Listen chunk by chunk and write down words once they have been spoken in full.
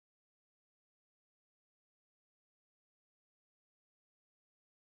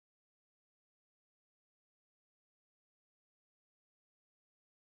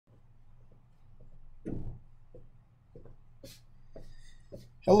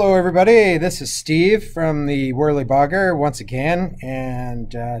Hello everybody, this is Steve from the Worley Bugger once again, and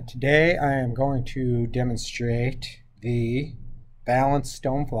today I am going to demonstrate the balanced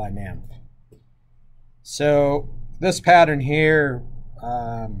stonefly nymph. So this pattern here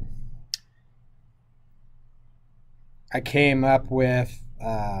I came up with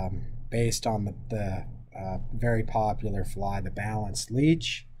based on the very popular fly, the balanced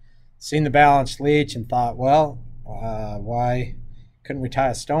leech. Seen the balanced leech and thought, well, why couldn't we tie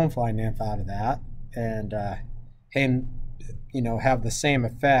a stonefly nymph out of that and have the same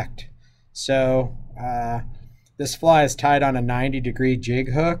effect? So this fly is tied on a 90-degree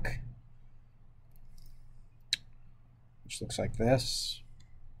jig hook, which looks like this.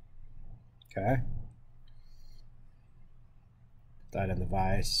 Okay, put that in the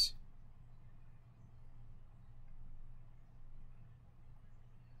vise.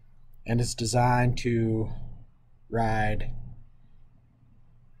 And it's designed to ride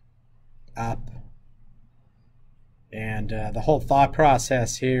up, and the whole thought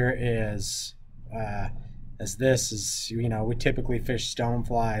process here is as this is, we typically fish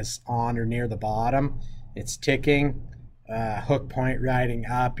stoneflies on or near the bottom. It's ticking, hook point riding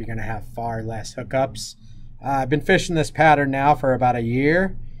up. You're going to have far less hookups. I've been fishing this pattern now for about a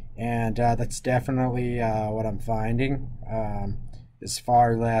year, and that's definitely what I'm finding. Is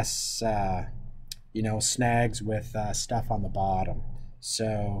far less snags with stuff on the bottom.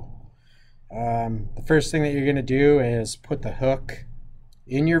 So the first thing that you're going to do is put the hook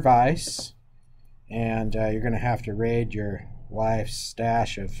in your vise, and you're going to have to raid your wife's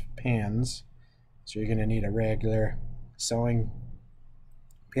stash of pins. So you're going to need a regular sewing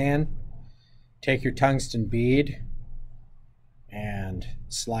pin. Take your tungsten bead and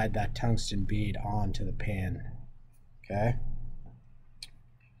slide that tungsten bead onto the pin. Okay.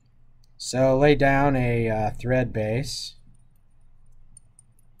 So lay down a thread base.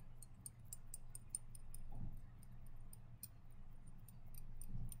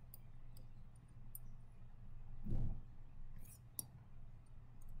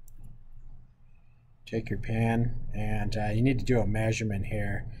 Take your pin, and you need to do a measurement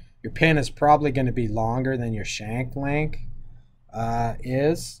here. Your pin is probably going to be longer than your shank length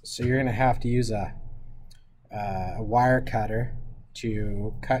is, so you're going to have to use a wire cutter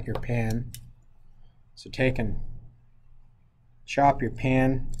to cut your pin. So take and chop your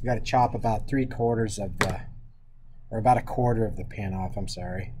pin. You got to chop about 3/4 of the, or about a quarter of the pin off, I'm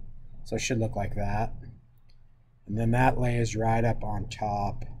sorry. So it should look like that. And then that lays right up on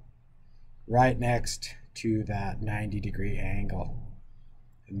top, right next to that 90-degree angle.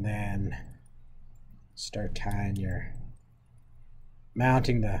 And then start tying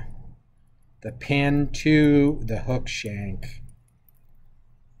mounting the pin to the hook shank.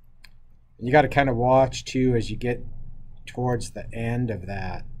 And you got to kind of watch too as you get towards the end of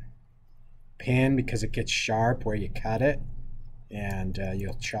that pin, because it gets sharp where you cut it, and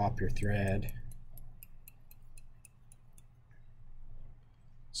you'll chop your thread.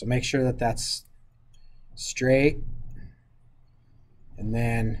 So make sure that that's straight, and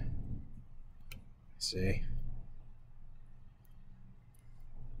then see,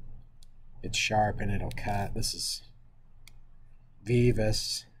 it's sharp and it'll cut. This is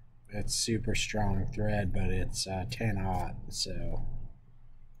Vivus. It's super strong thread, but it's 10/0. So,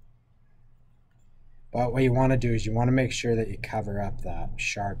 but what you want to do is you want to make sure that you cover up that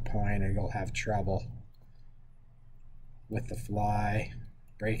sharp point, or you'll have trouble with the fly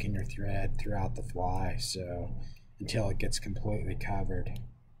breaking your thread throughout the fly, so until it gets completely covered.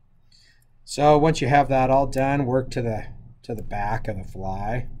 So once you have that all done, work to the back of the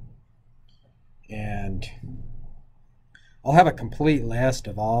fly, and I'll have a complete list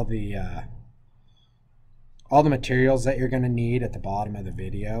of all the materials that you're going to need at the bottom of the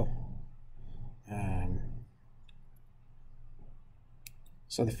video.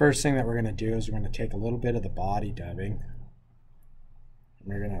 So the first thing that we're going to do is we're going to take a little bit of the body dubbing.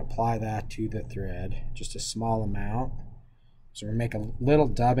 We're going to apply that to the thread, just a small amount. So we're going to make a little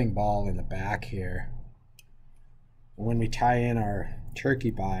dubbing ball in the back here. When we tie in our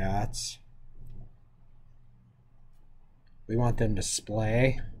turkey biots, we want them to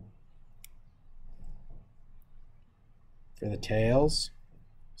splay for the tails.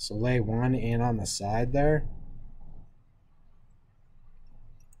 So lay one in on the side there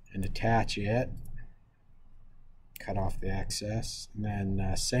and attach it. Cut off the excess, and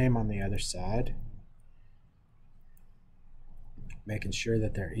then same on the other side, making sure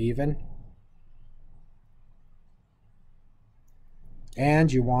that they're even.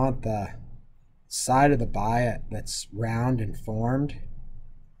 And you want the side of the biot that's round and formed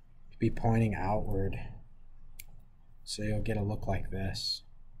to be pointing outward, so you'll get a look like this.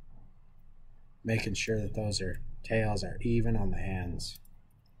 making sure that those tails are even on the ends.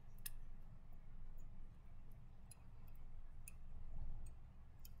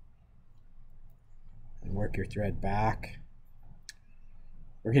 And work your thread back.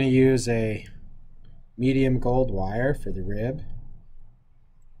 We're going to use a medium gold wire for the rib.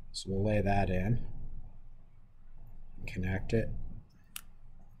 So we'll lay that in, connect it.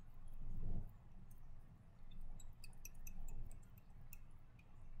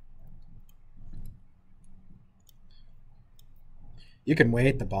 You can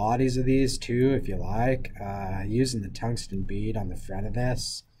weight the bodies of these too if you like, using the tungsten bead on the front of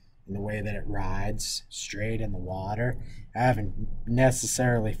this and the way that it rides straight in the water. I haven't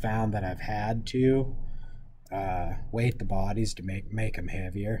necessarily found that I've had to weight the bodies to make them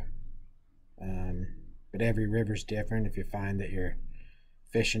heavier. But every river's different. If you find that you're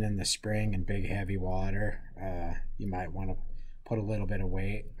fishing in the spring in big heavy water, you might want to put a little bit of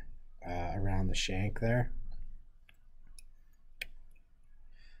weight around the shank there.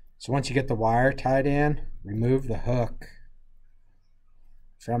 So once you get the wire tied in, remove the hook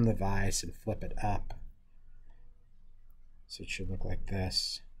from the vise and flip it up. So it should look like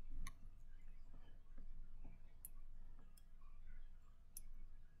this.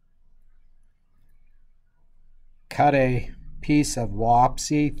 Cut a piece of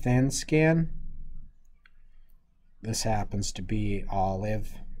Wapsi thin skin. This happens to be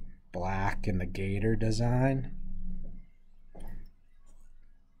olive black in the gator design.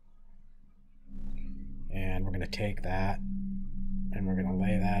 And we're going to take that and we're going to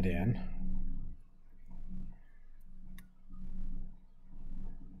lay that in.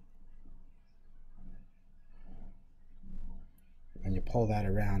 And you pull that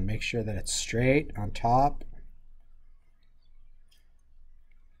around, make sure that it's straight on top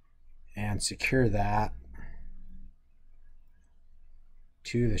and secure that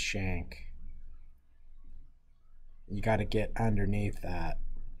to the shank. You got to get underneath that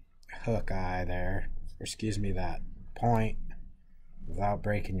hook eye there, or excuse me, that point, without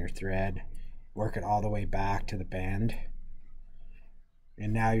breaking your thread. Work it all the way back to the bend.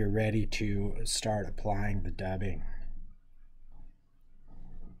 And now you're ready to start applying the dubbing.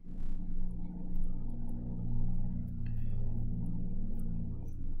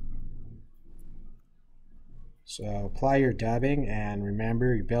 So apply your dubbing, and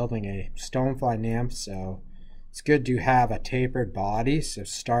remember you're building a stonefly nymph, so it's good to have a tapered body. So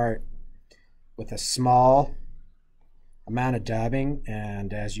start with a small amount of dubbing,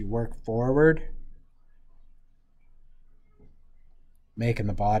 and as you work forward, making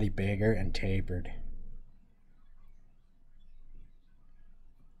the body bigger and tapered.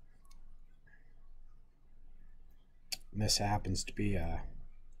 And this happens to be a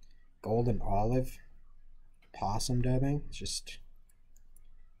golden olive possum dubbing. It's just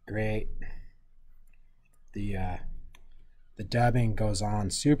great. The dubbing goes on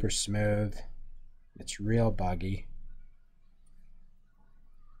super smooth. It's real buggy.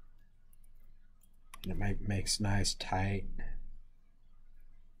 And it makes nice tight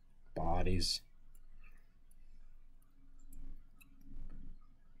bodies.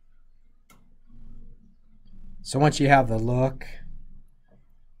 So once you have the look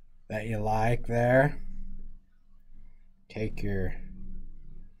that you like there, take your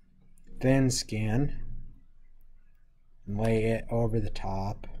thin skin and lay it over the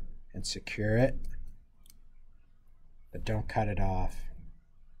top and secure it, but don't cut it off.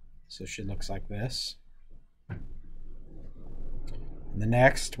 So she looks like this. And the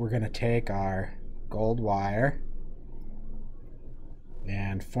next, we're going to take our gold wire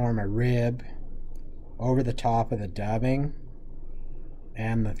and form a rib over the top of the dubbing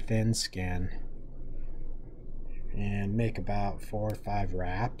and the thin skin, and make about 4 or 5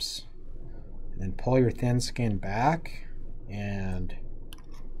 wraps, and then pull your thin skin back and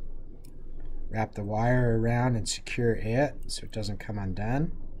wrap the wire around and secure it so it doesn't come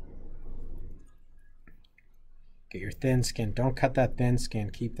undone. Get your thin skin, don't cut that thin skin,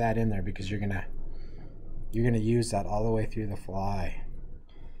 keep that in there because you're gonna use that all the way through the fly.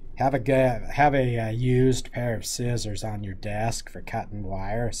 Have a used pair of scissors on your desk for cutting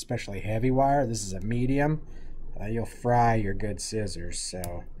wire, especially heavy wire. This is a medium. You'll fry your good scissors,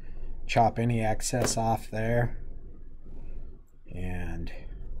 so chop any excess off there and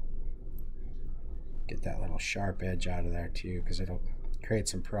get that little sharp edge out of there too, because it'll create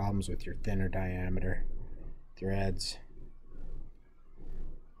some problems with your thinner diameter threads.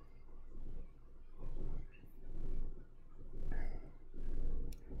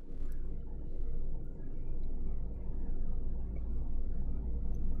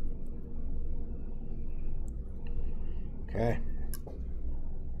 Okay.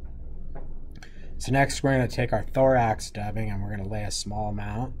 So next we're going to take our thorax dubbing and we're going to lay a small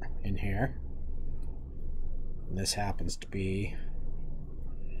amount in here. And this happens to be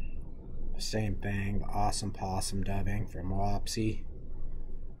the same thing, the Awesome Possum dubbing from Wopsy.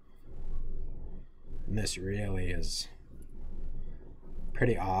 And this really is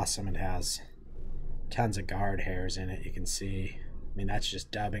pretty awesome. It has tons of guard hairs in it, you can see. I mean, that's just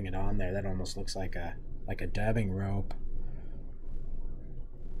dubbing it on there. That almost looks like a dubbing rope.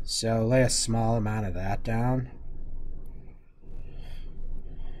 So lay a small amount of that down.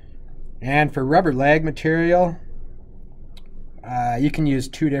 And for rubber leg material, you can use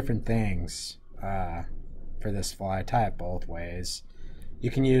two different things for this fly. Tie it both ways.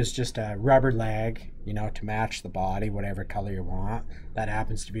 You can use just a rubber leg, you know, to match the body, whatever color you want. That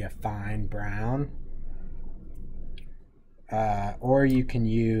happens to be a fine brown. Or you can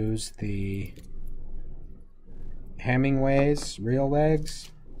use the Hemingway's reel legs.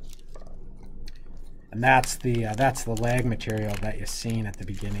 And that's the leg material that you've seen at the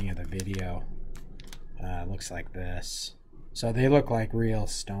beginning of the video. Looks like this. So they look like real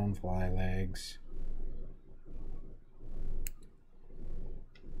stonefly legs.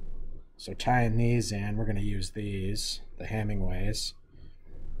 So tying these in, we're going to use these, the Hemingways.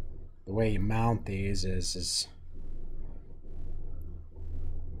 The way you mount these is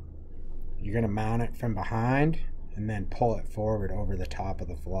you're going to mount it from behind and then pull it forward over the top of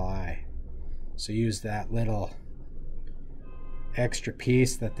the fly. So use that little extra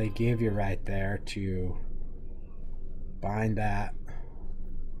piece that they give you right there to bind that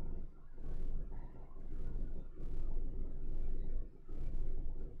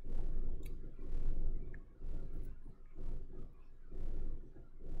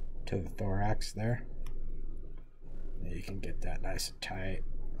to the thorax there. You can get that nice and tight.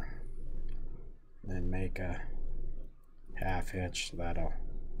 Then make a half hitch so that'll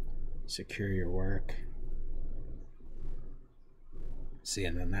secure your work. See,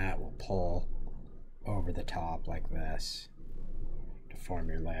 and then that will pull over the top like this to form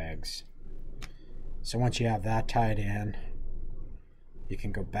your legs. So once you have that tied in, you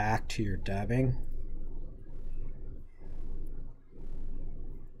can go back to your dubbing.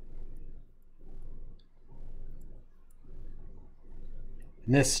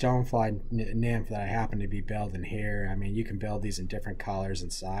 And this stonefly nymph that I happen to be building here, I mean, you can build these in different colors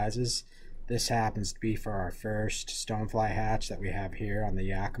and sizes. This happens to be for our first stonefly hatch that we have here on the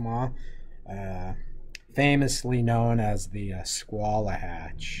Yakima, famously known as the Skwala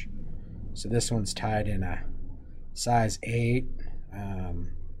hatch. So this one's tied in a size 8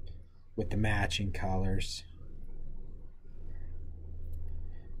 with the matching colors.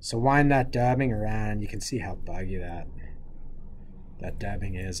 So wind that dubbing around. You can see how buggy that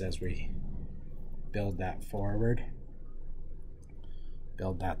dubbing is as we build that forward.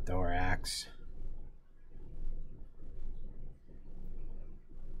 Build that thorax.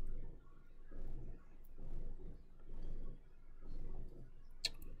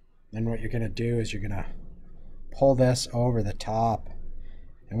 Then what you're going to do is you're going to pull this over the top.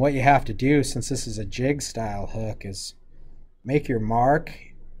 And what you have to do, since this is a jig style hook, is make your mark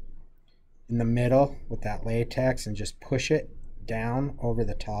in the middle with that latex and just push it down over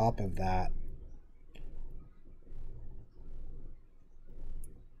the top of that.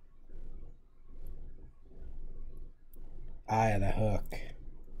 Eye of the hook.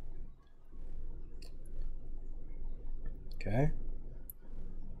 Okay.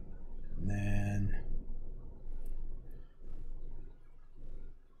 And then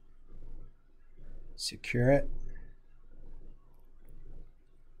secure it.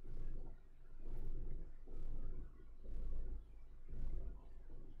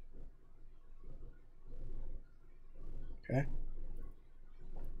 Okay.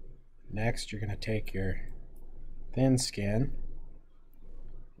 Next, you're going to take your thin skin.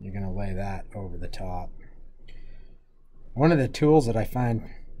 You're going to lay that over the top. One of the tools that I find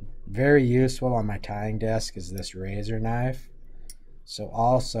very useful on my tying desk is this razor knife. So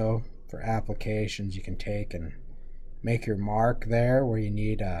also for applications, you can take and make your mark there where you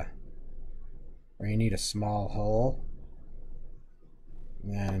need a small hole,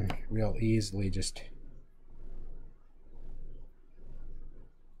 and then real easily just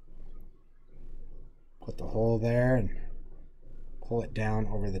put the hole there and pull it down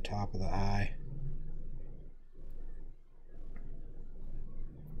over the top of the eye.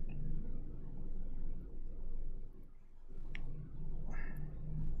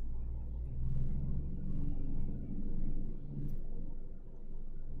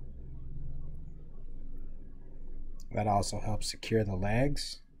 That also helps secure the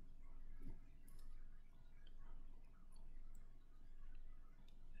legs.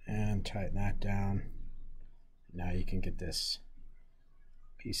 And and tighten that down. Now you can get this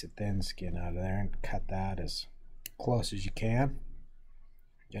piece of thin skin out of there and cut that as close as you can.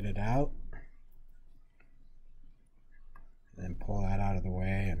 Get it out. And then pull that out of the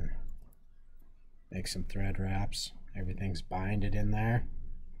way and make some thread wraps. Everything's binded in there.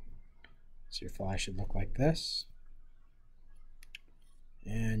 So your fly should look like this.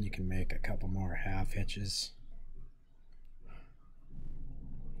 And you can make a couple more half hitches.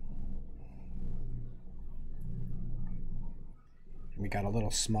 We got a little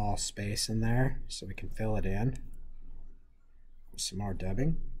small space in there, so we can fill it in with some more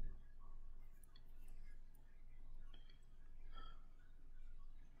dubbing.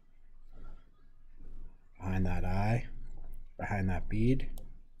 Behind that eye, behind that bead,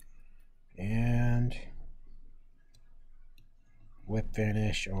 and whip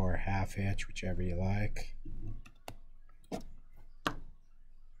finish or half hitch, whichever you like.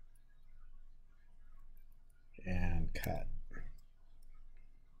 And cut.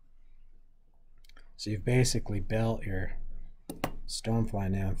 So you've basically built your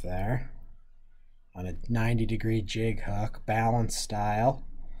stonefly nymph there on a 90-degree jig hook, balance style.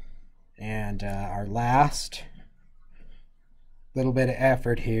 And our last little bit of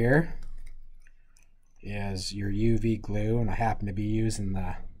effort here is your UV glue, and I happen to be using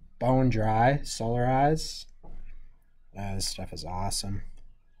the Bone Dry Solarize. This stuff is awesome.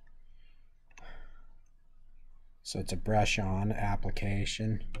 So it's a brush on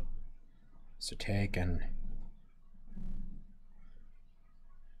application. So take and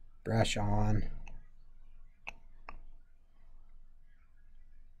brush on.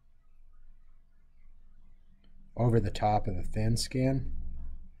 Over the top of the thin skin,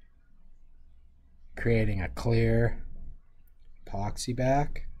 creating a clear epoxy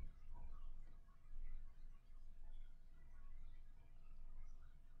back.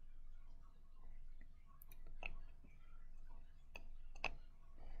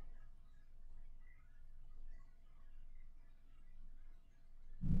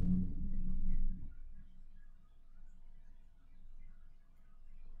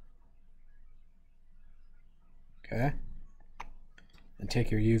 Okay, and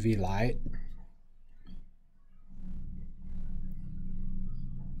take your UV light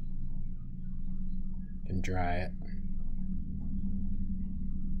and dry it.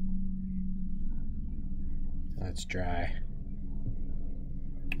 That's dry.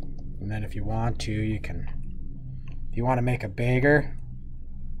 And then if you want to, you can, if you want to make a bigger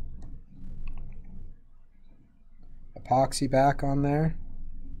epoxy back on there,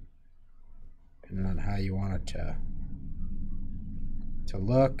 depending on how you want it to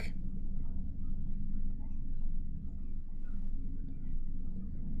look.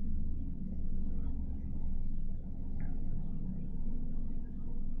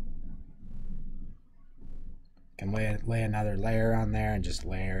 Can lay another layer on there and just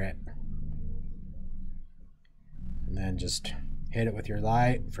layer it. And then just hit it with your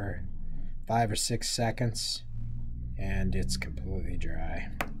light for 5 or 6 seconds and it's completely dry.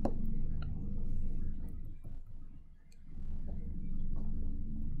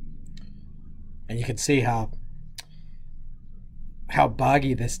 And you can see how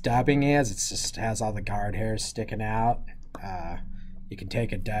buggy this dubbing is. It just has all the guard hairs sticking out. You can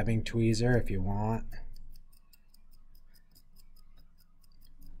take a dubbing tweezer if you want,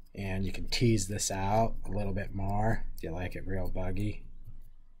 and you can tease this out a little bit more if you like it real buggy.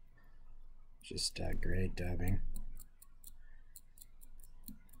 Just great dubbing.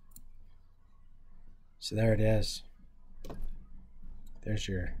 So there it is. There's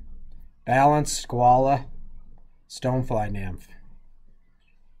your balanced Skwala stonefly nymph.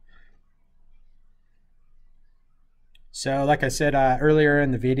 So like I said earlier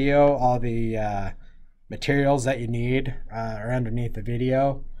in the video, all the materials that you need are underneath the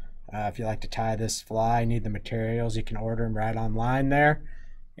video. If you like to tie this fly, need the materials, you can order them right online there,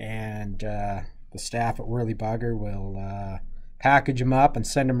 and the staff at Worley Bugger will package them up and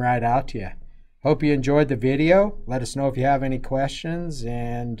send them right out to you. Hope you enjoyed the video. Let us know if you have any questions,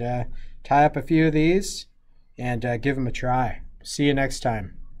 and tie up a few of these and give them a try. See you next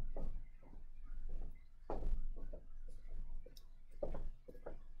time.